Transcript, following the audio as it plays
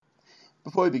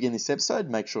Before we begin this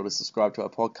episode, make sure to subscribe to our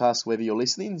podcast wherever you're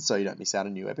listening so you don't miss out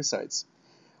on new episodes.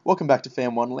 Welcome back to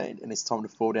Fan Wonderland, and it's time to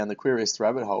fall down the queerest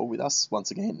rabbit hole with us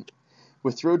once again. We're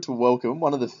thrilled to welcome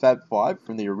one of the Fab Five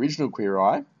from the original Queer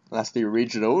Eye, and that's the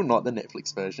original, not the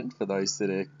Netflix version, for those that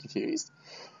are confused,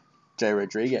 Jay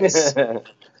Rodriguez.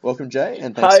 Welcome, Jay,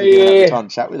 and thanks for giving up the time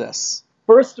to chat with us.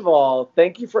 First of all,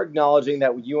 thank you for acknowledging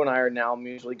that you and I are now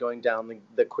mutually going down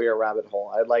the queer rabbit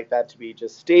hole. I'd like that to be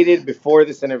just stated before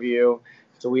this interview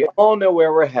so we all know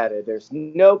where we're headed. There's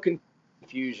no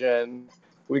confusion.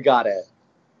 We got it.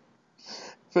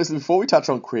 Firstly, before we touch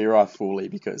on Queer Eye fully,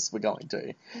 because we're going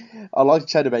to, I'd like to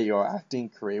chat about your acting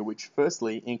career, which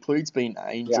firstly includes being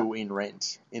Angel in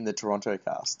Rent in the Toronto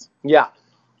cast. Yeah.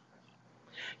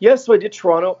 Yes, so I did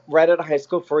Toronto right out of high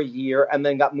school for a year and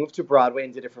then got moved to Broadway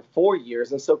and did it for 4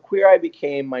 years. And so Queer Eye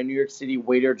became my New York City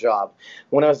waiter job.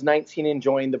 When I was 19 and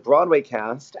joined the Broadway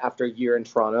cast after a year in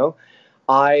Toronto,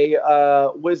 I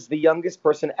was the youngest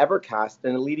person ever cast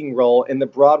in a leading role in the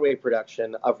Broadway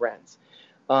production of Rent.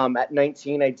 At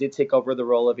 19, I did take over the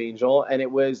role of Angel, and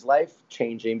it was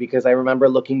life-changing because I remember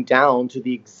looking down to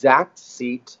the exact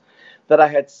seat that I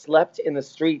had slept in the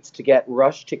streets to get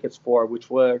rush tickets for, which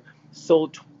were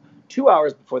sold 2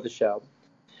 hours before the show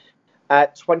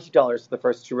at $20 for the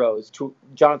first 2 rows.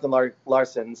 Jonathan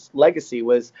Larson's legacy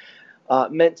was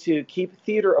meant to keep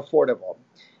theater affordable.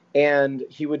 And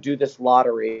he would do this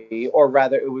lottery, or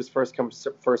rather it was first come,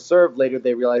 first served. Later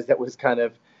they realized that was kind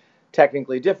of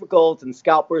technically difficult, and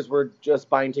scalpers were just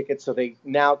buying tickets, so they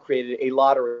now created a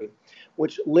lottery,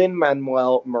 which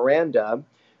Lin-Manuel Miranda,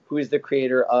 who is the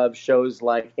creator of shows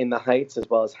like In the Heights as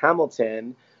well as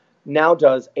Hamilton, now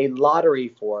does a lottery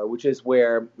for, which is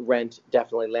where Rent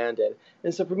definitely landed.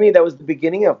 And so for me, that was the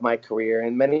beginning of my career,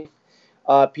 and many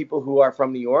people who are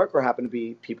from New York or happen to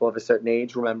be people of a certain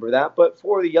age remember that. But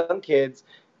for the young kids,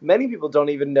 many people don't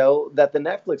even know that the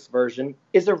Netflix version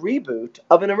is a reboot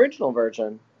of an original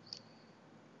version.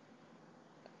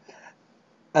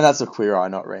 And that's a Queer Eye,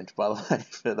 not Rent, by the way,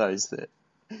 for those that...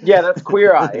 Yeah, that's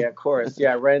Queer Eye, of course.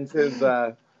 Yeah, Rent is,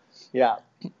 yeah.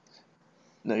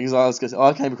 No, because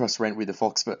I came across Rent with the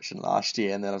Fox version last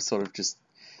year, and then I've sort of just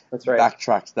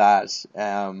backtracked that.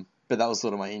 But that was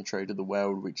sort of my intro to the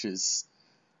world, which is...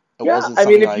 Wasn't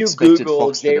something if you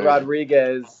Google Jay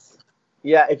Rodriguez...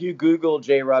 Yeah, if you Google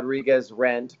Jay Rodriguez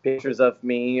Rent, pictures of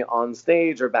me on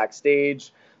stage or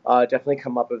backstage... definitely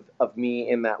come up of me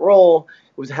in that role.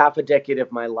 It was half a decade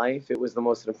of my life. It was the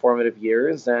most informative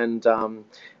years. And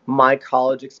my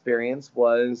college experience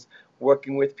was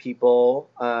working with people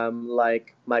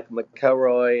like Michael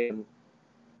McElroy and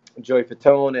Joey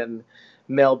Fatone and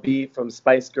Mel B from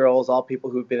Spice Girls, all people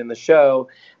who've been in the show,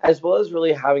 as well as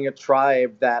really having a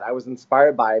tribe that I was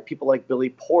inspired by. People like Billy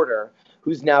Porter,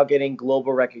 who's now getting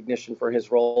global recognition for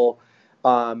his role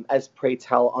as Pray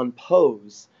Tell on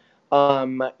Pose.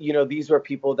 These were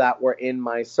people that were in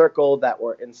my circle that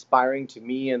were inspiring to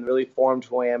me and really formed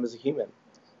who I am as a human.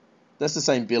 That's the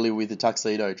same Billy with the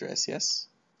tuxedo dress, yes?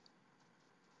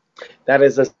 That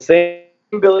is the same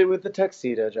Billy with the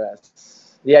tuxedo dress.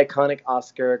 The iconic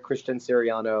Oscar Christian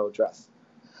Siriano dress.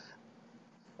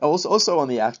 Also on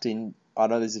the acting, I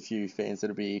know there's a few fans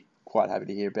that'll be quite happy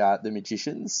to hear about The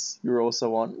Magicians. You're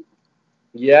also on?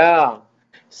 Yeah.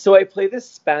 So I play this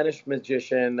Spanish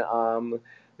magician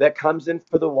that comes in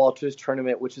for the Walters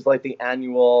tournament, which is like the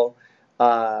annual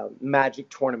magic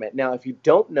tournament. Now, if you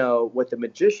don't know what the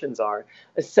Magicians are,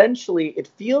 essentially it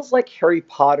feels like Harry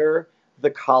Potter,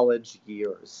 the college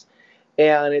years.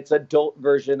 And it's an adult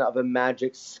version of a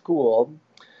magic school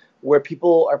where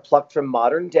people are plucked from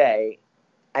modern day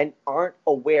and aren't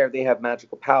aware they have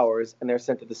magical powers, and they're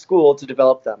sent to the school to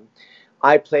develop them.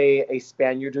 I play a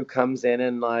Spaniard who comes in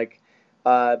and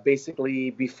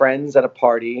basically befriends at a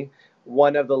party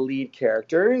one of the lead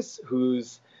characters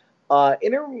who's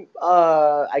in a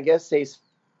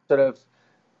sort of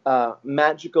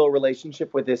magical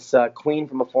relationship with this queen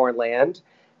from a foreign land,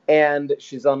 and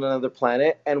she's on another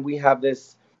planet, and we have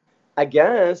this, I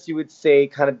guess you would say,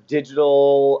 kind of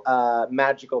digital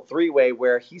magical three-way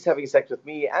where he's having sex with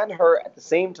me and her at the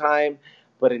same time,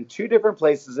 but in 2 different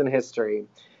places in history.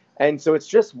 And so it's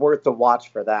just worth the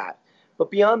watch for that. But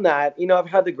beyond that, I've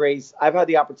had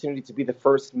the opportunity to be the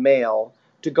first male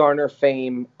to garner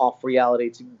fame off reality,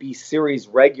 to be series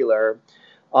regular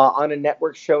on a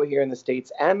network show here in the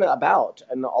States and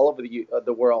all over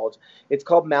the world. It's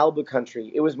called Malibu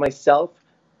Country. It was myself,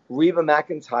 Reba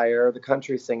McEntire, the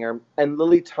country singer, and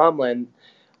Lily Tomlin,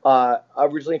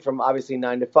 originally from obviously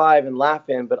 9 to 5 and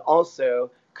Laugh-In, but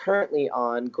also currently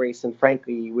on Grace and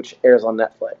Frankie, which airs on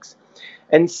Netflix.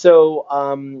 And so,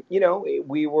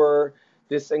 we were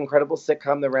this incredible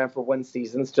sitcom that ran for one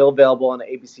season, still available on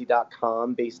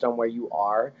ABC.com based on where you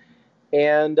are.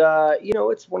 And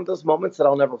it's one of those moments that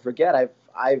I'll never forget.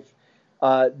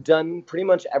 I've done pretty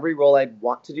much every role I'd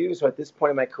want to do. So at this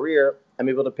point in my career, I'm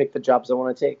able to pick the jobs I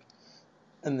want to take.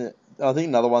 And I think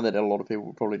another one that a lot of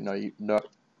people probably know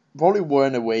probably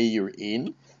weren't aware you're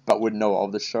in, but would know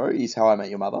of the show is How I Met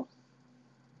Your Mother.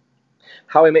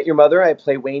 How I Met Your Mother. I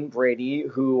play Wayne Brady,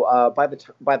 who,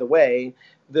 by the way,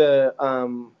 the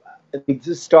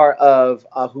star of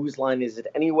Whose Line Is It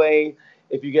Anyway?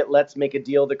 If you get Let's Make a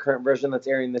Deal, the current version that's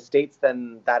airing in the States,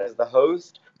 then that is the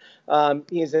host.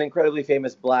 He's an incredibly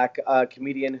famous black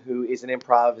comedian who is an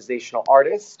improvisational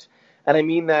artist. And I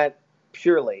mean that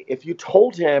purely. If you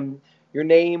told him your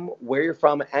name, where you're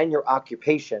from, and your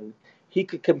occupation, he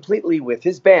could completely, with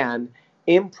his band,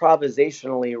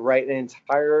 improvisationally write an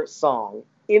entire song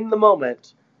in the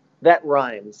moment that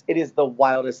rhymes. It is the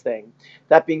wildest thing.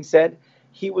 That being said,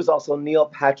 he was also Neil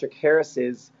Patrick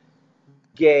Harris's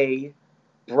gay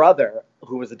brother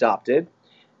who was adopted.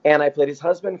 And I played his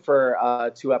husband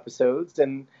for 2 episodes.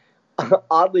 And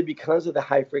oddly, because of the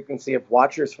high frequency of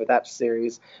watchers for that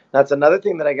series, that's another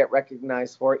thing that I get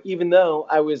recognized for, even though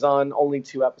I was on only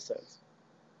 2 episodes.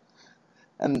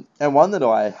 And one that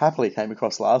I happily came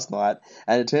across last night,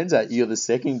 and it turns out you're the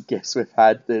second guest we've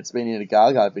had that's been in a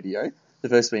Gaga video, the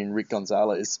first being Rick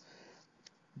Gonzalez.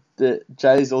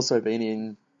 Jay's also been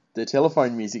in the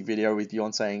telephone music video with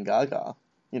Beyonce and Gaga.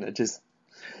 Just...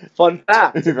 Fun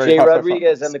fact, Jay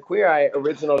Rodriguez and the Queer Eye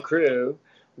original crew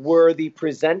were the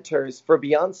presenters for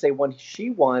Beyonce when she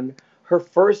won her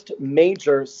first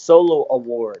major solo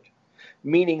award,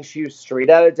 meaning she was straight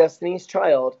out of Destiny's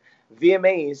Child.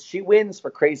 VMAs, she wins for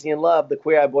Crazy in Love. The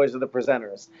Queer Eye Boys are the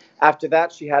presenters. After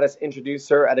that, she had us introduce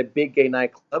her at a big gay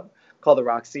nightclub called the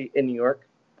Roxy in New York.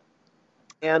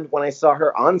 And when I saw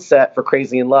her on set for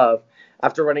Crazy in Love,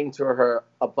 after running into her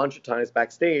a bunch of times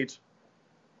backstage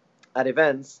at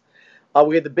events,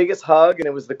 we had the biggest hug, and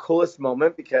it was the coolest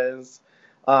moment because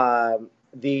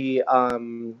the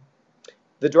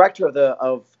director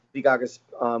of Lady Gaga's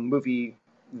movie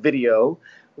video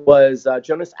was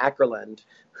Jonas Ackerland,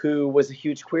 who was a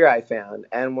huge Queer Eye fan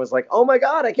and was like, "Oh my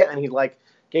God, I can't!" And he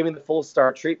gave me the full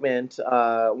star treatment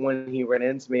when he ran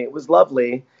into me. It was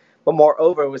lovely, but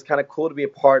moreover, it was kind of cool to be a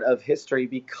part of history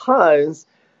because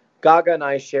Gaga and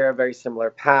I share a very similar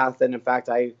path. And in fact,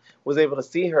 I was able to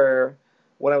see her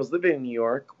when I was living in New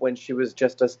York when she was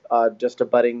just a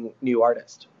budding new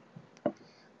artist.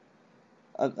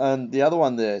 And the other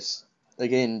one that,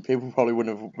 again, people probably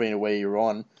wouldn't have been aware you're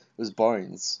on was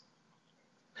Bones.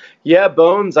 Yeah,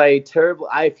 Bones.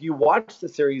 If you watch the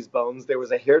series Bones, there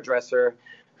was a hairdresser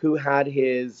who had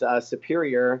his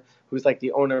superior, who's like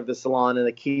the owner of the salon and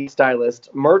the key stylist,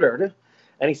 murdered.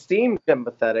 And he seemed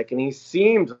empathetic, and he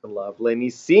seemed lovely, and he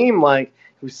seemed like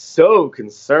he was so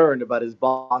concerned about his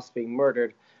boss being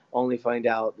murdered, only find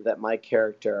out that my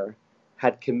character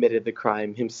had committed the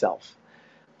crime himself.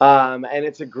 And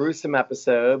it's a gruesome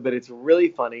episode, but it's really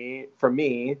funny for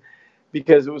me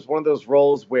because it was one of those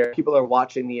roles where people are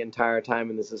watching the entire time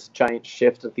and there's this giant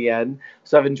shift at the end.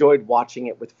 So I've enjoyed watching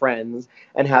it with friends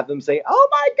and have them say, "Oh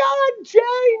my God,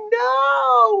 Jay,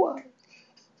 no!"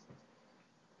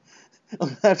 I'm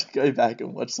going to have to go back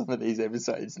and watch some of these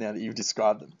episodes now that you've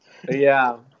described them.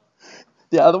 Yeah.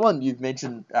 The other one you've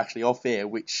mentioned actually off air,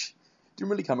 which didn't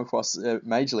really come across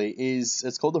majorly, is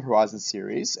it's called the Horizon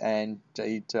series, and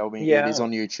Jay told me it is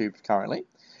on YouTube currently.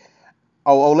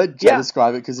 I'll let Jay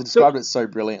describe it because he described it so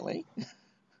brilliantly.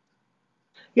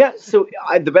 Yeah, so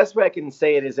the best way I can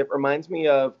say it is it reminds me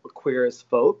of Queer as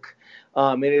Folk.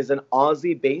 It is an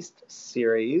Aussie-based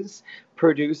series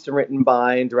produced and written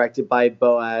by and directed by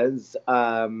Boaz,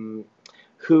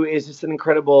 who is just an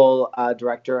incredible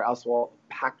director, also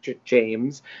Patrick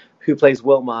James, who plays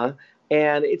Wilma.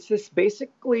 And it's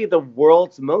basically the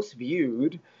world's most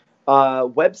viewed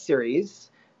web series.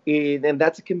 And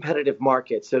that's a competitive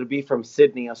market. So to be from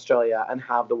Sydney, Australia, and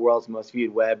have the world's most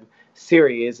viewed web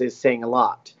series is saying a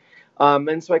lot.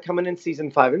 And so I come in season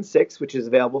 5 and 6, which is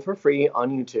available for free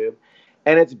on YouTube.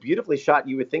 And it's beautifully shot.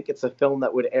 You would think it's a film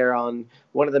that would air on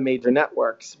one of the major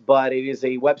networks, but it is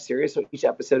a web series. So each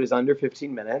episode is under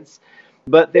 15 minutes.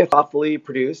 But they're thoughtfully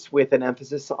produced with an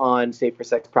emphasis on safer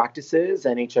sex practices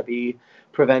and HIV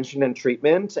prevention and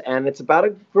treatment. And it's about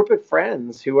a group of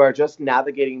friends who are just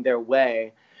navigating their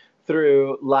way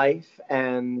through life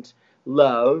and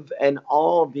love and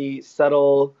all the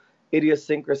subtle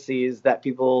idiosyncrasies that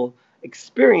people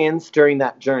experience during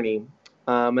that journey.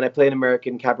 And I play an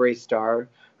American cabaret star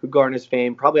who garners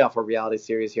fame probably off a reality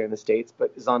series here in the States,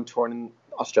 but is on tour in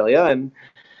Australia. And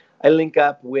I link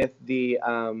up with the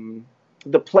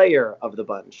the player of the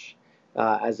bunch,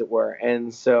 as it were.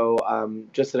 And so,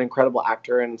 just an incredible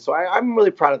actor. And so I'm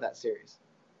really proud of that series.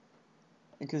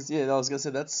 Because, yeah, I was going to say,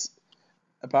 that's,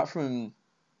 apart from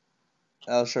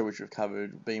our show which we've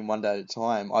covered, being One Day at a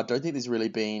Time, I don't think there's really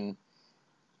been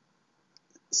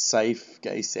safe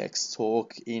gay sex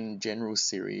talk in general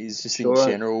series, just in Sure.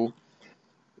 general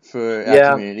for our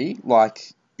Yeah, community.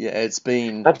 Like, yeah, it's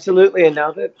been, absolutely. And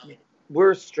now that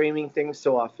we're streaming things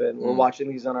so often, we're mm, watching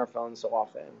these on our phones so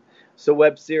often. So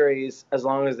web series, as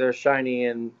long as they're shiny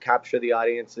and capture the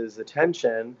audience's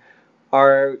attention,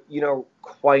 are,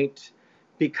 quite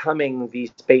becoming the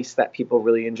space that people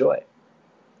really enjoy.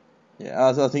 yeah,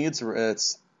 I think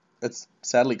it's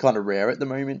sadly kind of rare at the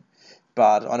moment.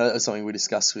 But I know that was something we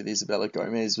discussed with Isabella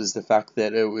Gomez, was the fact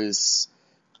that it was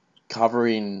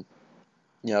covering,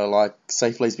 like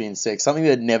safe lesbian sex, something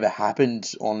that had never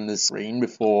happened on the screen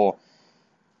before.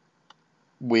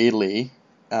 Weirdly,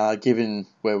 given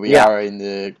where we Yeah. are in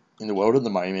the world at the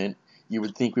moment, you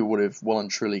would think we would have well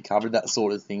and truly covered that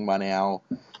sort of thing by now,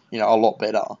 a lot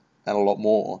better and a lot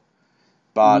more.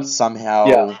 But Yeah.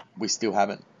 somehow we still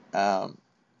haven't.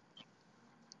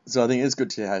 So I think it's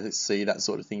good to see that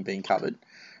sort of thing being covered,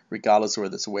 regardless of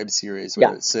whether it's a web series,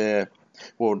 whether Yeah. it's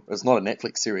it's not a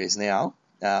Netflix series now.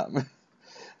 For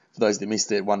those that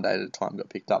missed it, One Day at a Time got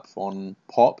picked up on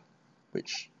Pop,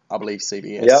 which I believe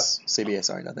Yep. CBS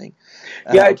owned, I think.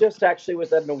 Yeah, I Um, just actually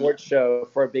was at an award show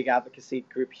for a big advocacy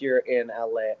group here in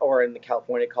LA, or in the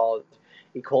California, called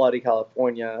Equality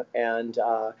California, and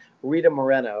Rita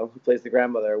Moreno, who plays the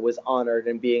grandmother, was honored.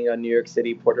 And being a New York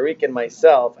City Puerto Rican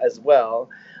myself as well,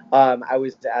 I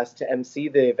was asked to MC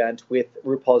the event with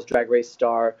RuPaul's Drag Race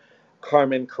star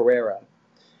Carmen Carrera,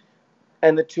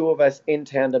 and the two of us in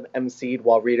tandem MC'd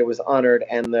while Rita was honored,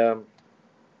 and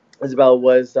Isabel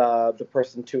was the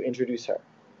person to introduce her.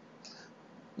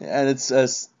 and it's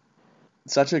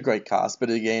such a great cast, but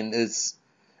again, it's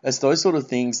those sort of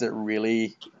things that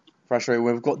really frustrate.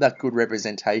 We've got that good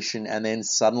representation, and then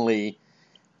suddenly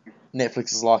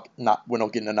Netflix is like, nah, we're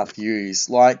not getting enough views.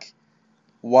 Like,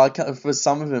 for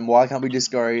some of them, why can't we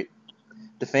just go,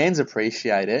 the fans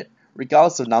appreciate it,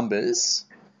 regardless of numbers,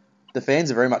 the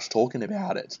fans are very much talking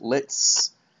about it.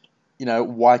 Let's,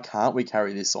 why can't we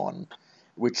carry this on?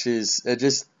 It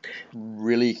just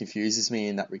really confuses me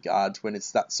in that regard when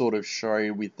it's that sort of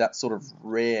show with that sort of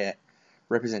rare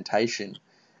representation.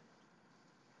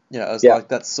 It's Yeah. like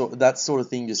that sort of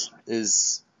thing it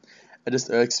just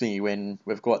irks me when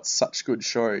we've got such good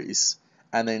shows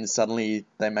and then suddenly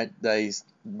they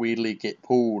weirdly get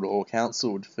pulled or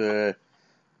cancelled for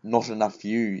not enough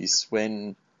views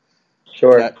when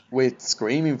Sure. we're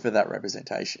screaming for that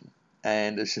representation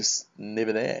and it's just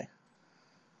never there.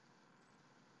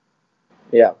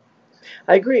 Yeah.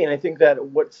 I agree, and I think that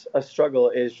what's a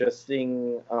struggle is just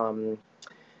seeing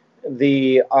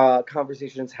the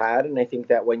conversations had, and I think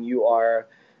that when you are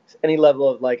any level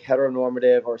of like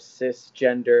heteronormative or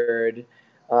cisgendered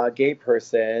gay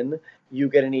person, you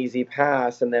get an easy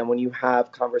pass, and then when you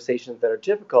have conversations that are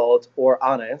difficult or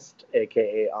honest,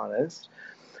 aka honest,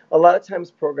 a lot of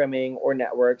times programming or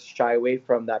networks shy away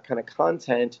from that kind of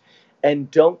content and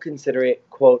don't consider it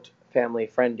quote family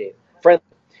friendly.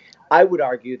 I would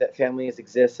argue that families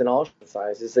exist in all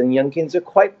sizes, and young kids are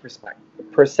quite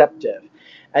perceptive.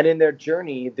 And in their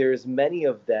journey, there's many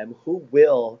of them who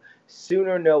will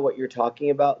sooner know what you're talking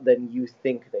about than you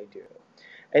think they do.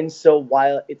 And so,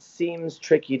 while it seems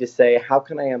tricky to say, how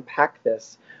can I unpack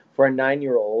this for a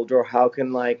 9-year old, or how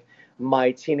can like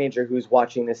my teenager who's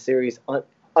watching this series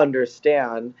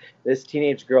understand this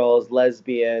teenage girl's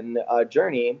lesbian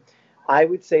journey? I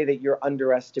would say that you're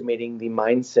underestimating the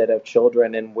mindset of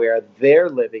children and where they're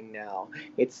living now.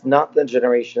 It's not the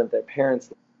generation of their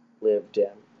parents lived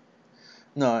in.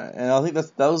 No, and I think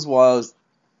that was why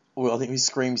I think we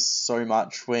screamed so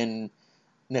much when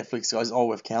Netflix goes, oh,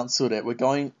 we've cancelled it. We're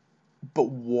going, but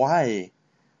why?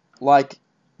 Like,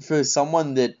 for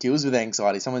someone that deals with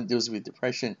anxiety, someone that deals with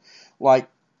depression, like,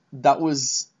 that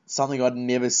was something I'd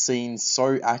never seen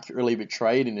so accurately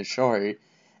portrayed in a show,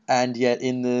 and yet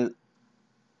in the,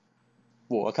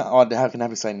 well, I can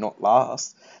have to say not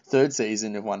last, third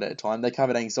season of One Day at a Time, they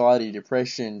covered anxiety,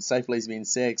 depression, safe lesbian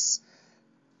sex,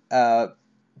 uh,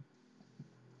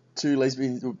 two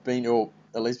lesbians being, or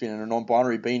a lesbian and a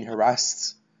non-binary being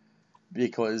harassed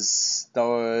because they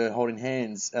were holding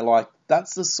hands, and like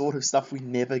that's the sort of stuff we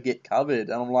never get covered.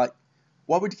 And I'm like,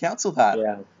 why would you cancel that?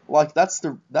 Yeah. Like that's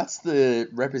the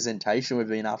representation we've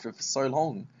been after for so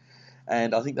long,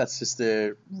 and I think that's just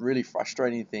a really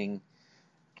frustrating thing.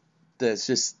 That's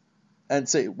just, and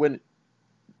see when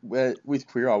we're with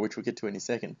Queer Eye, which we'll get to in a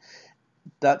second.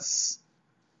 That's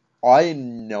I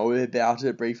know about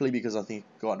it briefly because I think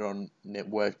it got on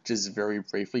network just very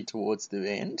briefly towards the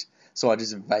end, so I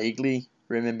just vaguely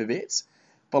remember bits.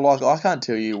 But like, I can't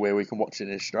tell you where we can watch it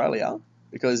in Australia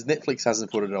because Netflix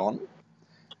hasn't put it on,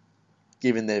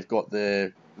 given they've got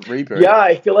the reboot. Yeah,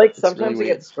 I feel like It's really sometimes I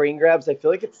weird. get screen grabs. I feel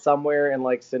like it's somewhere in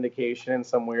like syndication in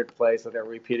some weird place that they're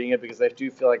repeating it because I do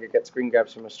feel like I get screen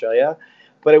grabs from Australia.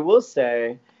 But I will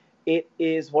say it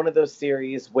is one of those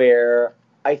series where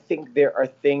I think there are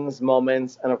things,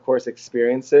 moments, and of course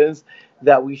experiences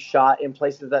that we shot in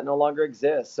places that no longer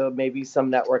exist. So maybe some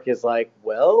network is like,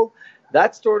 well,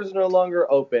 that store is no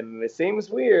longer open. And it seems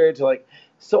weird to like,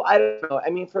 so I don't know. I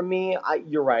mean, for me,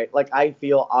 you're right. Like, I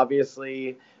feel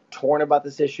obviously torn about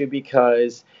this issue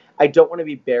because I don't want to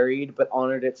be buried, but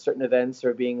honored at certain events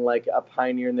or being like a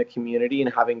pioneer in the community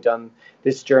and having done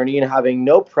this journey and having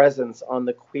no presence on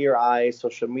the Queer Eye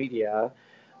social media.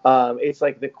 It's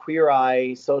like the Queer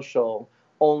Eye social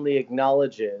only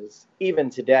acknowledges, even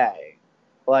today,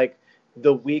 like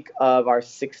the week of our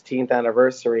 16th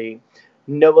anniversary,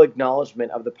 no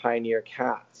acknowledgement of the Pioneer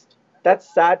cast.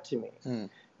 That's sad to me, Hmm.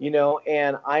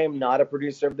 and I am not a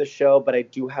producer of the show, but I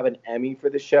do have an Emmy for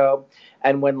the show.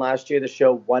 And when last year the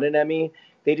show won an Emmy,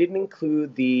 they didn't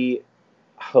include the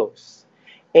hosts.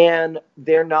 And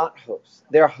they're not hosts,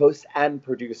 they're hosts and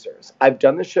producers. I've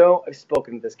done the show, I've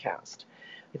spoken to this cast.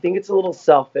 I think it's a little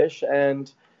selfish,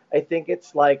 and I think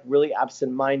it's like really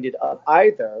absent minded of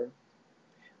either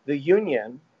the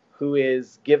union who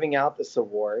is giving out this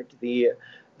award, the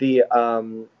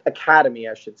academy,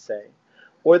 I should say,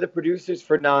 or the producers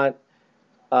for not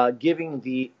giving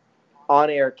the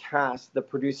on-air cast the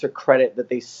producer credit that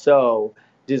they so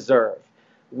deserve.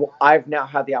 I've now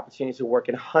had the opportunity to work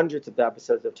in hundreds of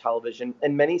episodes of television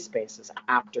in many spaces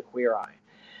after Queer Eye.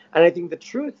 And I think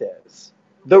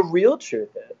the real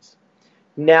truth is,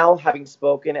 now having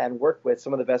spoken and worked with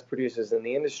some of the best producers in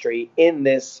the industry in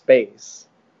this space,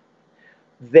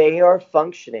 they are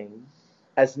functioning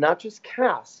as not just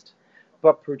cast,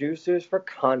 but producers for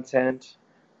content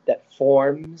that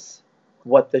forms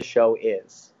what the show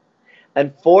is.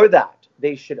 And for that,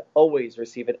 they should always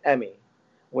receive an Emmy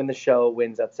when the show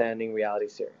wins Outstanding Reality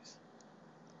Series,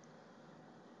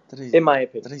 That is in my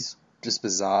opinion. that is just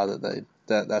bizarre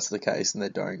that's the case and they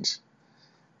don't.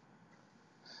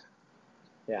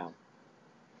 Yeah.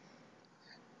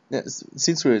 Now,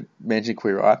 since we're mentioning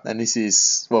Queer Eye, and this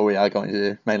is what we are going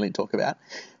to mainly talk about.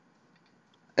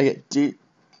 Okay,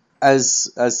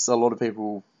 as a lot of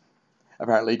people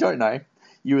apparently don't know,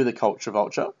 you were the culture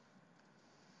vulture.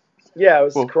 Yeah, it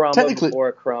was Well, Karamo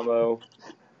before Karamo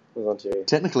was on TV.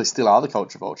 technically still are the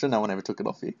culture vulture. No one ever took it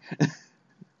off you.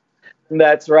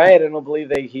 That's right. I don't believe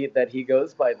that he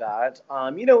goes by that.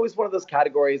 It was one of those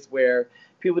categories where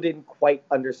people didn't quite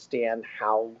understand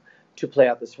how to play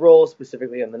out this role,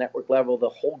 specifically on the network level. The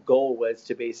whole goal was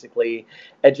to basically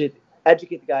educate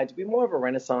the guy to be more of a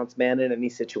Renaissance man in any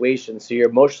situation. So you're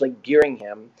emotionally gearing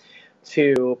him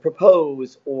to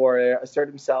propose or assert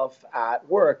himself at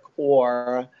work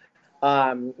or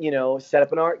set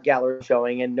up an art gallery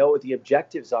showing and know what the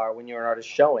objectives are when you're an artist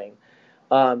showing,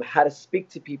 how to speak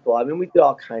to people. I mean, we did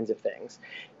all kinds of things,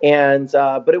 and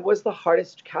but it was the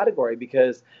hardest category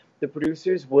because the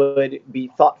producers would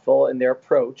be thoughtful in their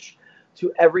approach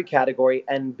to every category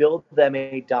and build them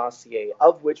a dossier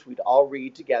of which we'd all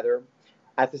read together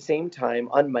at the same time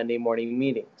on Monday morning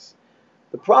meetings.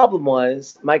 The problem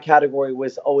was my category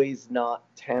was always not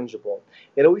tangible.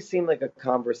 It always seemed like a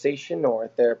conversation or a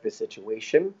therapist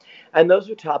situation. And those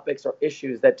were topics or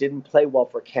issues that didn't play well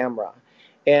for camera.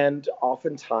 And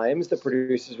oftentimes the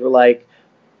producers were like,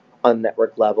 on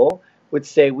network level, would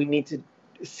say, we need to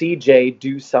see Jay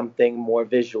do something more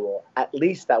visual. At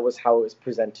least that was how it was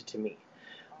presented to me,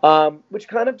 which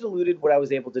kind of diluted what I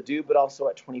was able to do. But also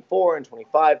at 24 and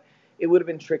 25, it would have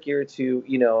been trickier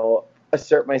to,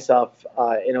 assert myself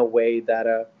in a way that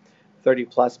a 30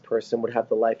 plus person would have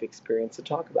the life experience to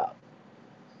talk about.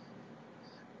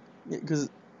 Because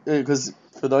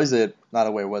for those that are not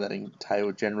aware what that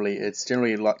entails, it's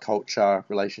generally like culture,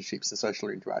 relationships, and social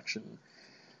interaction.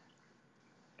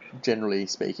 Generally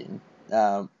speaking,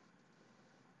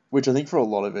 which I think for a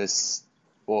lot of us,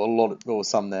 or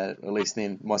some that are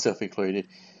listening, myself included,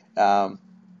 as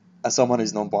someone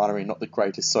who's non-binary, not the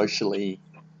greatest socially.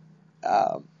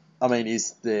 I mean,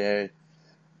 is there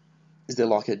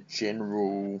like a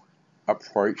general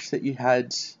approach that you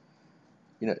had?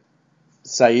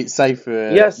 Say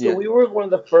for So we were one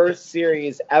of the first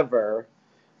series ever,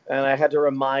 and I had to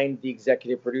remind the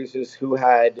executive producers who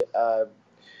had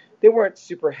they weren't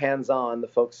super hands-on, the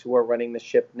folks who are running the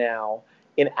ship now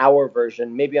in our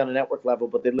version, maybe on a network level,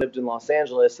 but they lived in Los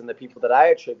Angeles, and the people that I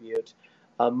attribute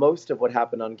most of what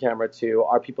happened on camera to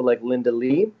are people like Linda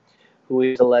Lee, who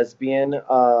is a lesbian,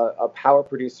 a power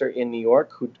producer in New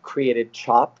York, who created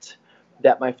Chopped,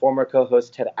 that my former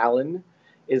co-host Ted Allen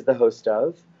is the host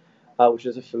of, which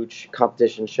is a food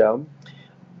competition show,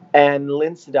 and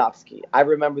Lynn Sadowski. I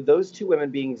remember those two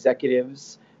women being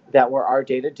executives that were our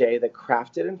day-to-day, that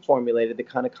crafted and formulated the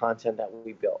kind of content that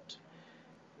we built.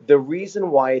 The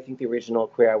reason why I think the original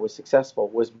Queer Eye was successful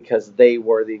was because they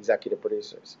were the executive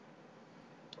producers.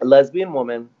 A lesbian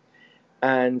woman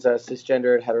and a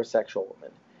cisgendered heterosexual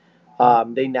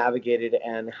woman. They navigated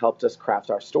and helped us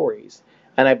craft our stories.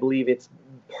 And I believe it's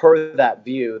per that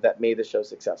view that made the show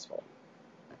successful,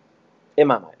 in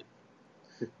my mind.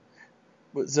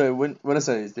 So when I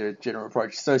say is there a general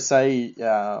approach, so say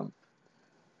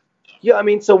Yeah, I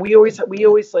mean, so we always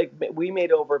like we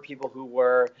made over people who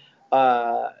were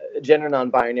gender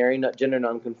non-binary, not gender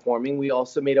non-conforming. We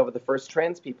also made over the first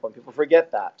trans people, and people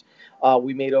forget that.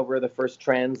 We made over the first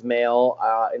trans male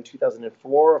in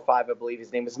 2004 or 5, I believe.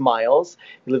 His name is Miles.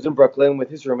 He lived in Brooklyn with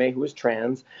his roommate who was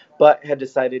trans, but had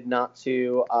decided not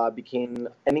to begin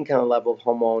any kind of level of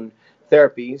hormone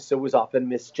therapy, so was often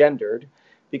misgendered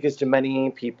because to many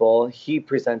people he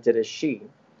presented as she.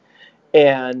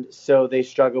 And so they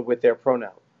struggled with their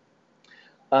pronoun.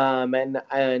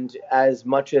 And as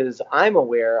much as I'm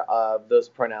aware of those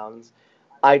pronouns,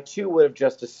 I too would have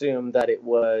just assumed that it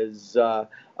was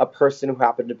a person who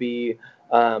happened to be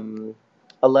a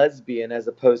lesbian as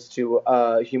opposed to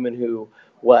a human who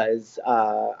was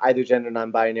either gender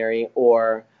non-binary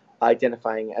or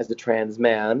identifying as a trans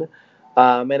man.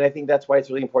 And I think that's why it's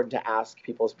really important to ask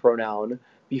people's pronoun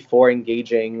before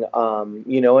engaging, And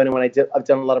when I've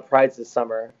done a lot of prides this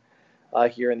summer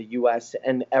here in the U.S.,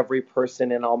 and every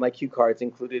person in all my cue cards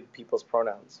included people's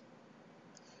pronouns,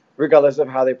 regardless of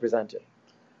how they present it.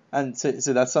 And so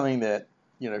that's something that,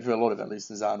 for a lot of our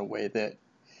listeners aren't aware,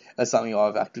 that's something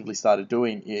I've actively started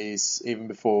doing. Is even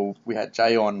before we had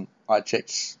Jay on, I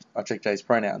checked Jay's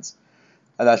pronouns,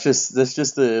 and that's just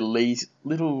the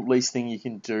least thing you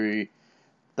can do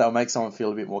that'll make someone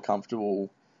feel a bit more comfortable,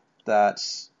 that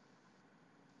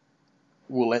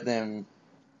will let them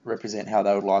represent how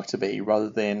they would like to be, rather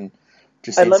than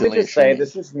just. And let me just say,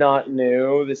 this is not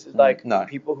new. This is no.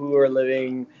 People who are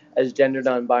living as gender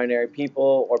non-binary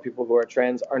people or people who are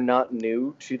trans are not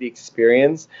new to the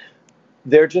experience.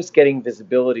 They're just getting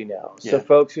visibility now. Yeah. So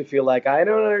folks who feel like, I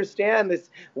don't understand this,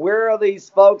 where are these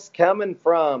folks coming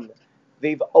from?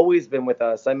 They've always been with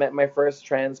us. I met my first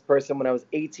trans person when I was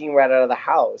 18, right out of the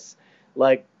house.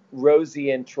 Like Rosie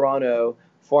in Toronto,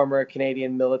 former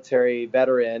Canadian military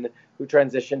veteran who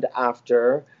transitioned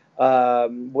after,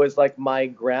 was like my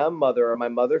grandmother or my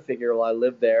mother figure while I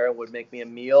lived there, and would make me a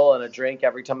meal and a drink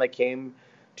every time I came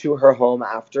to her home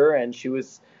after. And she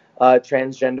was a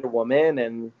transgender woman.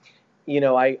 And,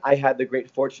 I had the great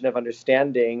fortune of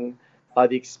understanding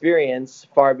the experience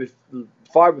far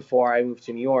before I moved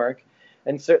to New York.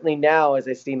 And certainly now, as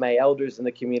I see my elders in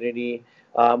the community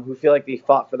who feel like they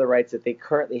fought for the rights that they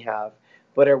currently have,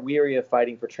 but are weary of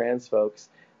fighting for trans folks,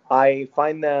 I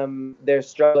find their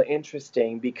struggle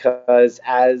interesting, because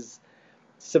as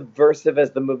subversive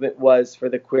as the movement was for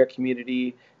the queer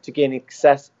community to gain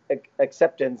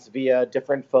acceptance via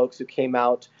different folks who came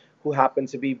out who happened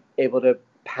to be able to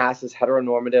pass as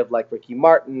heteronormative, like Ricky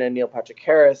Martin and Neil Patrick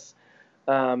Harris,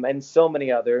 and so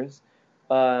many others,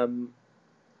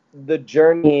 the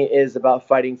journey is about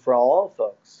fighting for all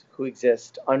folks who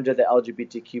exist under the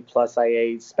LGBTQ plus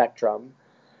IA spectrum.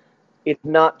 It's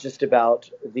not just about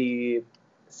the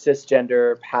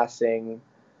cisgender passing,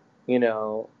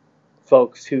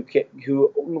 folks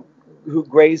who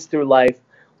graze through life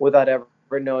without ever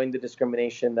knowing the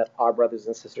discrimination that our brothers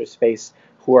and sisters face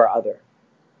who are other.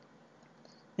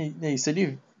 You said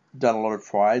you've done a lot of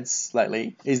prides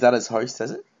lately. Is that as host,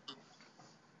 has it?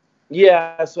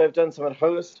 Yeah, so I've done some at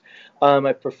host.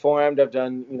 I've performed. I've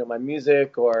done, my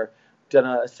music, or done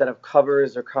a set of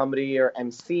covers or comedy, or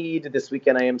emceed. This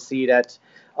weekend I emceed at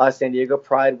San Diego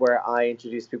Pride, where I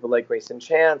introduced people like Grayson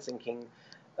Chance and King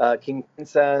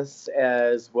Princess,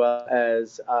 as well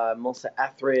as Melissa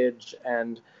Etheridge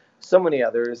and so many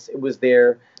others. It was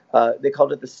their, they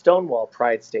called it the Stonewall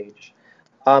Pride stage.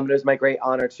 It was my great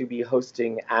honor to be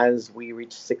hosting as we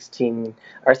reach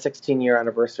our 16-year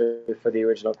anniversary for the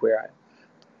original Queer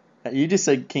Eye. You just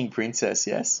said King Princess,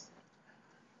 yes?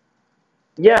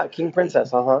 Yeah, King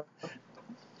Princess, uh-huh.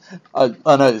 I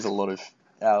know there's a lot of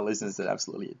our listeners that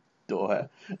absolutely adore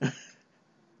her.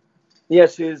 Yeah,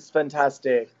 she's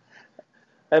fantastic.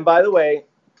 And by the way,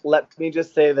 let me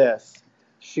just say this.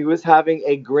 She was having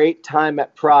a great time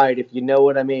at Pride, if you know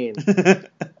what I mean.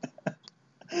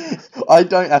 I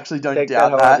don't Take that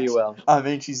doubt however that. you will. I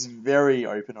mean, she's very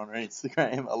open on her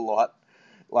Instagram a lot.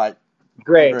 Like,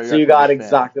 Great. very So you open got with her family.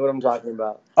 exactly what I'm talking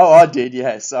about. Oh, I did,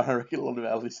 yes. I reckon a lot of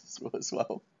our listeners will as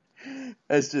well.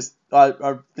 It's just, I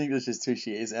think it's just who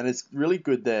she is, and it's really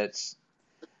good that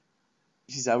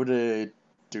she's able to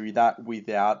do that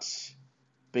without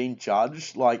being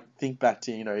judged. Like, think back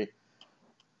to,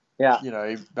 Yeah,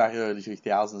 back in the early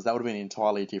 2000s, that would have been an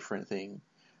entirely different thing.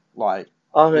 Like,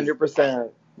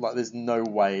 100%. there's no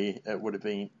way it would have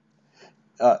been.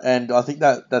 And I think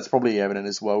that's probably evident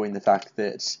as well in the fact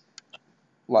that,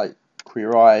 like,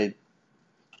 Queer Eye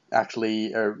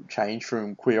actually changed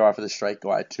from Queer Eye for the Straight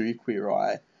Guy to Queer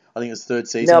Eye. I think it was third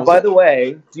season. Now, by the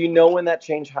way, do you know when that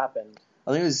change happened?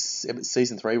 I think it was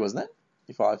season 3, wasn't it?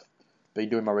 If I've been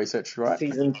doing my research right.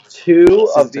 Season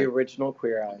 2 of the original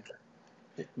Queer Eye.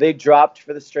 Yeah. They dropped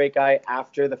For the Straight Guy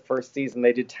after the first season.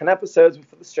 They did 10 episodes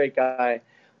For the Straight Guy,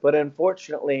 but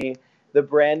unfortunately, the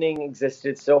branding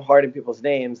existed so hard in people's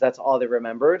names, that's all they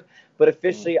remembered. But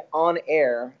officially on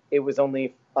air, it was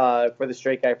only For the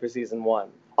Straight Guy for season 1,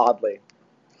 oddly.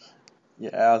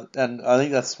 Yeah, and I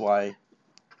think that's why.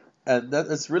 And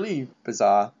that's really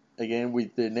bizarre, again,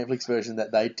 with the Netflix version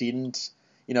that they didn't,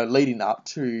 leading up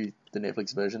to the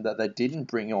Netflix version, that they didn't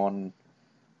bring on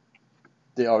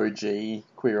the OG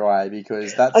Queer Eye,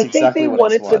 because that's exactly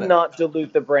what I think they wanted to not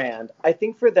dilute the brand. I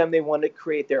think for them, they wanted to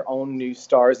create their own new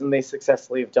stars, and they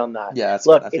successfully have done that. Yeah, that's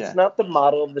Look, enough, it's not the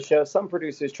model of the show. Some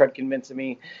producers tried convincing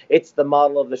me it's the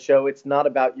model of the show. It's not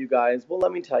about you guys. Well,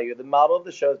 let me tell you, the model of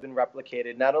the show has been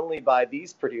replicated not only by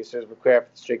these producers with Queer Eye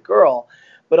for the Straight Girl,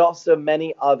 but also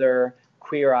many other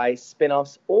Queer Eye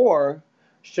spin-offs or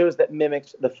shows that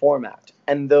mimicked the format.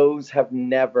 And those have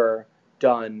never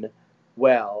done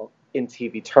well in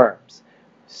TV terms.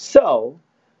 So,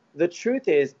 the truth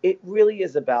is, it really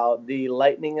is about the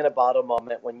lightning in a bottle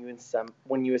moment when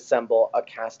you assemble a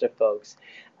cast of folks,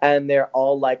 and they're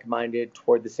all like-minded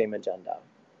toward the same agenda.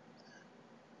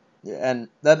 Yeah, and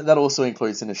that also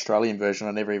includes an Australian version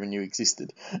I never even knew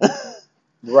existed.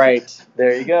 Right.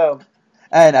 There you go.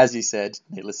 And as you said,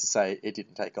 needless to say, it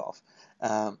didn't take off.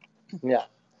 Yeah.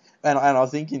 And I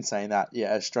think in saying that,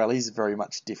 yeah, Australia's very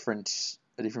much a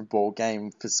different ball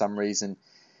game for some reason.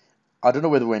 I don't know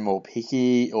whether we're more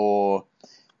picky or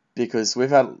because we've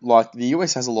had, like, the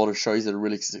US has a lot of shows that are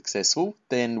really successful,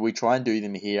 then we try and do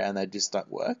them here and they just don't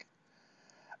work.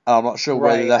 I'm not sure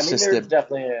whether that's just there's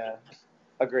definitely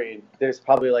agreed. There's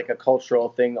probably like a cultural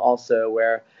thing also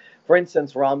where, for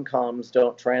instance, rom-coms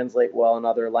don't translate well in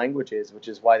other languages, which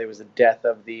is why there was a death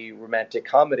of the romantic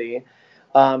comedy,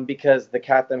 because the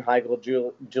Katherine Heigl,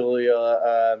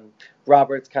 Julia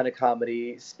Roberts kind of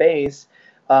comedy space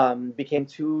became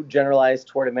too generalized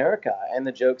toward America, and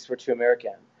the jokes were too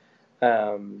American.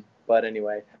 But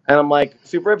anyway, and I'm like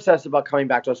super obsessed about coming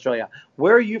back to Australia.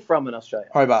 Where are you from in Australia?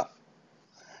 Hobart,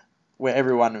 where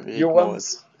everyone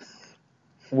ignores.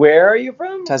 Where are you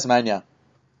from? Tasmania.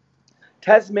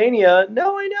 Tasmania?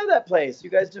 No, I know that place. You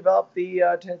guys developed the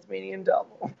Tasmanian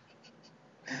devil.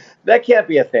 That can't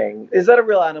be a thing. Is that a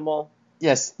real animal?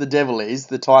 Yes, the devil is.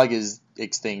 The tiger's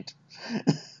extinct.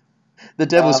 The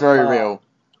devil's very real.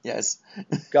 Yes.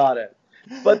 Got it.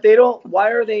 But they don't. Why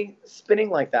are they spinning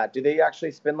like that? Do they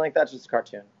actually spin like that? Just a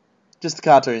cartoon. Just a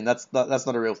cartoon. That's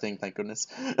not a real thing. Thank goodness.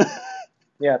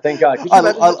 Yeah, thank God. I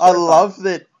love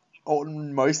that.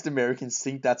 Most Americans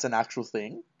think that's an actual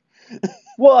thing.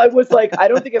 Well, I was like, I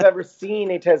don't think I've ever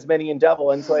seen a Tasmanian devil,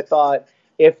 and so I thought,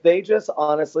 if they just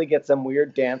honestly get some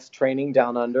weird dance training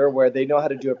down under where they know how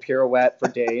to do a pirouette for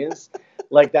days,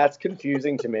 like, that's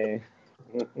confusing to me.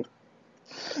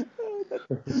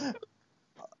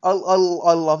 I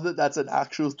love that that's an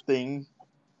actual thing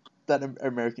that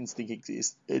Americans think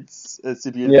exists. It's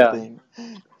a beautiful thing.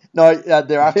 No,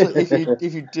 they're actually,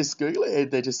 if you just Google it,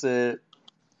 they're just a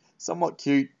somewhat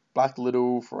cute black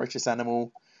little ferocious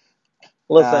animal.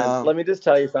 Listen, let me just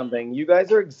tell you something. You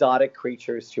guys are exotic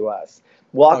creatures to us.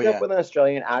 Walk up with an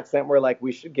Australian accent, we're like,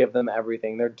 we should give them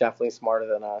everything. They're definitely smarter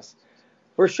than us.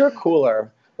 For sure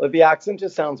cooler. Like, the accent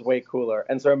just sounds way cooler.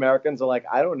 And so Americans are like,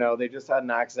 I don't know, they just had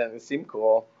an accent. It seemed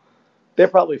cool. They're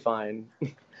probably fine.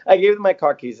 I gave them my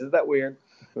car keys. Is that weird?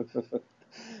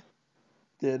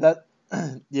 Yeah,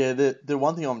 the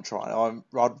one thing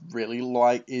I'd really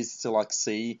like is to, like,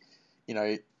 see,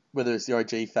 whether it's the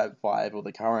OG Fab 5 or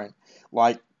the current,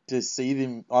 like, to see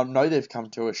them. I know they've come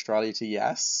to Australia to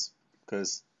Yas,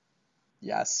 because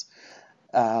Yas,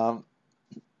 but,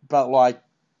 like,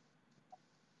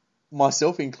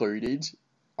 myself included,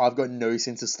 I've got no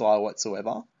sense of style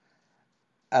whatsoever,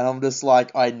 and I'm just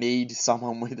like, I need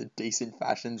someone with a decent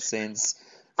fashion sense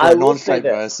for a non-straight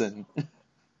person.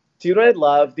 Do you know what I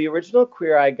love? The original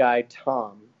Queer Eye guy,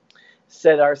 Tom,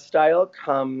 said our style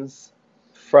comes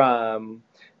from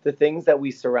the things that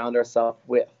we surround ourselves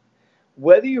with.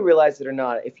 Whether you realize it or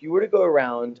not, if you were to go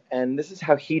around, and this is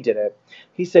how he did it,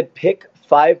 he said pick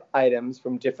 5 items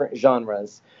from different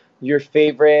genres. Your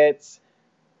favorite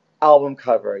album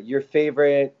cover, your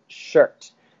favorite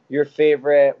shirt, your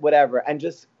favorite whatever, and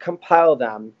just compile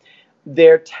them.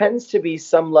 There tends to be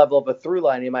some level of a through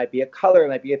line. It might be a color, it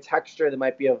might be a texture, there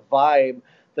might be a vibe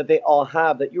that they all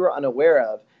have that you were unaware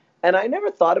of. And I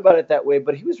never thought about it that way,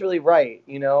 but he was really right,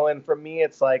 you know? And for me,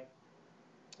 it's like,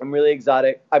 I'm really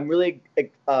exotic. I'm really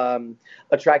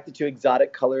attracted to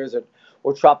exotic colors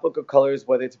or tropical colors,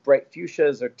 whether it's bright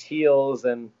fuchsias or teals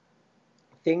and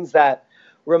things that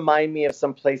remind me of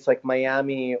some place like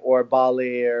Miami or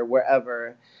Bali or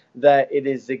wherever, that it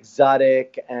is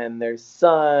exotic and there's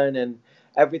sun and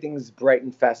everything's bright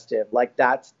and festive. Like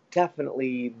that's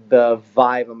definitely the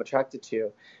vibe I'm attracted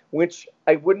to, which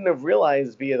I wouldn't have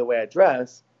realized via the way I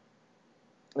dress.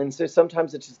 And so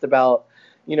sometimes it's just about,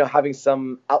 having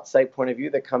some outside point of view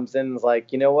that comes in and is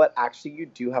like, you know what, actually you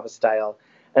do have a style.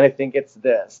 And I think it's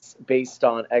this based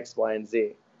on X, Y, and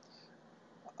Z.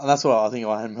 And that's what I think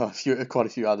I and quite a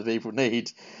few other people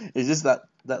need, is just that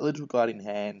little guiding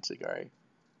hand to go,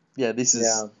 yeah, this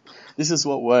is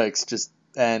what works.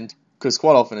 And because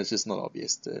quite often it's just not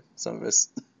obvious to some of us.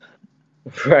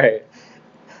 Right.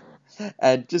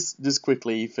 And just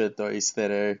quickly for those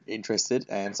that are interested,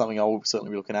 and something I will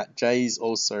certainly be looking at, Jay's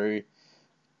also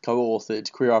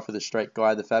co-authored Queer Eye for the Straight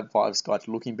Guide, the Fab Five's Guide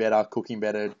to Looking Better, Cooking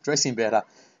Better, Dressing Better,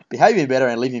 Behaving Better,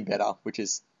 and Living Better, which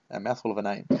is a mouthful of a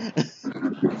name.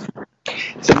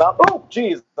 Oh,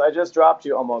 geez, I just dropped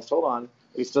you almost. Hold on. Are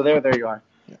you still there? There you are.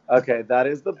 Yeah. Okay, that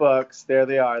is the books. There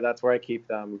they are. That's where I keep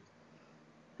them.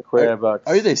 The Queer Eye books.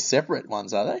 Oh, they're separate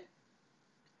ones, are they?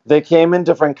 They came in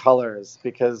different colors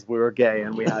because we were gay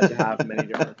and we had to have many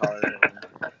different colors.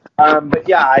 But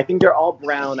yeah, I think they're all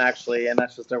brown actually, and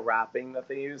that's just a wrapping that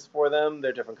they use for them.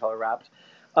 They're different color wrapped.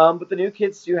 But the new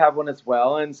kids do have one as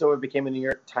well, and so it became a New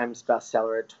York Times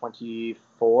bestseller at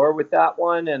 24 with that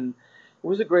one, and it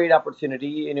was a great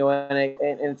opportunity, and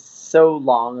it's so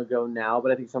long ago now,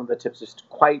 but I think some of the tips are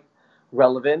quite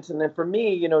relevant. And then for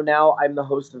me, now I'm the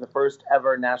host of the first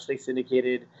ever nationally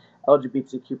syndicated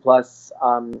LGBTQ plus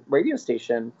radio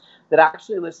station that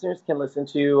actually listeners can listen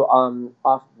to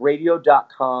off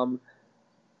radio.com.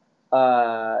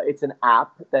 It's an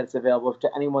app that's available to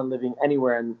anyone living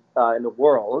anywhere in the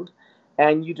world.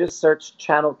 And you just search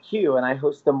Channel Q, and I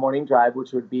host the morning drive,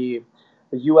 which would be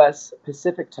the U.S.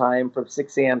 Pacific time from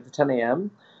 6 a.m. to 10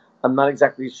 a.m. I'm not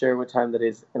exactly sure what time that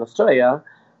is in Australia,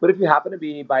 but if you happen to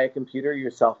be by a computer or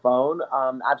your cell phone,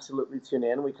 absolutely tune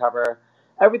in. We cover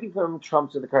everything from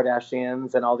Trump to the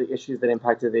Kardashians and all the issues that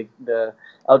impacted the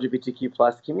LGBTQ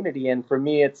plus community. And for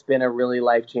me, it's been a really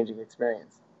life-changing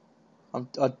experience. I'm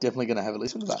definitely going to have a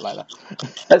listen to that later.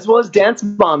 As well as Dance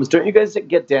Moms. Don't you guys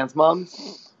get Dance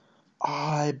Moms?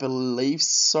 I believe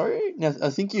so. Now, I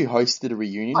think you hosted a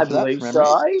reunion for that. I believe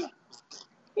so.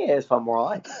 Yeah, it's fun, more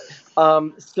like.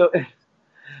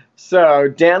 So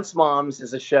Dance Moms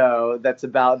is a show that's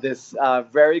about this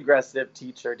very aggressive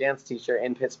dance teacher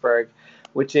in Pittsburgh,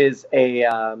 which is a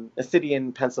city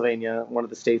in Pennsylvania, one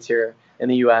of the states here in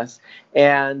the U.S.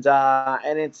 And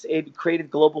it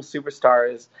created global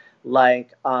superstars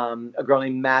like a girl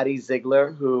named Maddie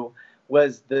Ziegler, who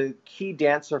was the key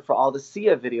dancer for all the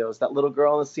Sia videos. That little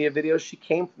girl in the Sia videos, she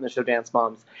came from the show Dance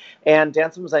Moms. And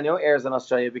Dance Moms, I know, airs in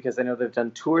Australia because I know they've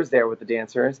done tours there with the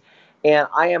dancers. And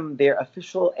I am their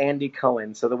official Andy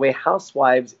Cohen. So the way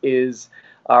Housewives is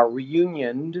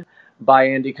reunioned by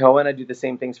Andy Cohen, I do the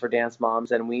same things for Dance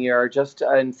Moms. And we are just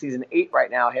in season 8 right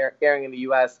now, airing in the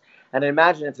U.S. And I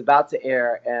imagine it's about to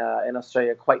air in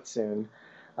Australia quite soon.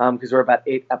 Because we're about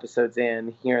 8 episodes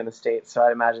in here in the States, so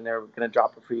I imagine they're going to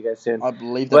drop it for you guys soon. I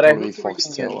believe that'll probably be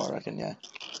Foxtel, I reckon, yeah.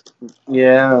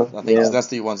 Yeah. I think that's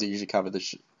the ones that usually cover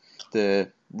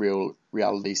the real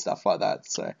reality stuff like that,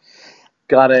 so.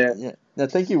 Got it. Yeah. Now,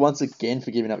 thank you once again for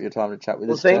giving up your time to chat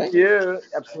with us, thank you.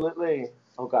 Absolutely.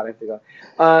 Oh, God, I have to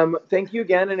go. Thank you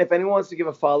again, and if anyone wants to give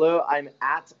a follow, I'm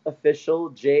at official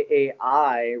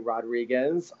JAI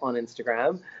Rodriguez on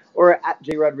Instagram, or at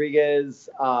J Rodriguez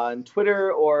on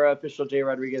Twitter, or official J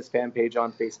Rodriguez fan page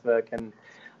on Facebook. And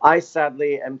I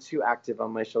sadly am too active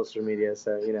on my social media,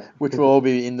 so Which will all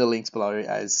be in the links below,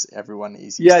 as everyone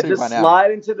is. Yeah, just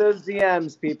slide into those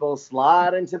DMs, people.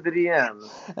 Slide into the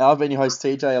DMs. Now, I've been your host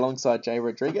TJ alongside J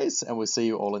Rodriguez, and we'll see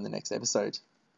you all in the next episode.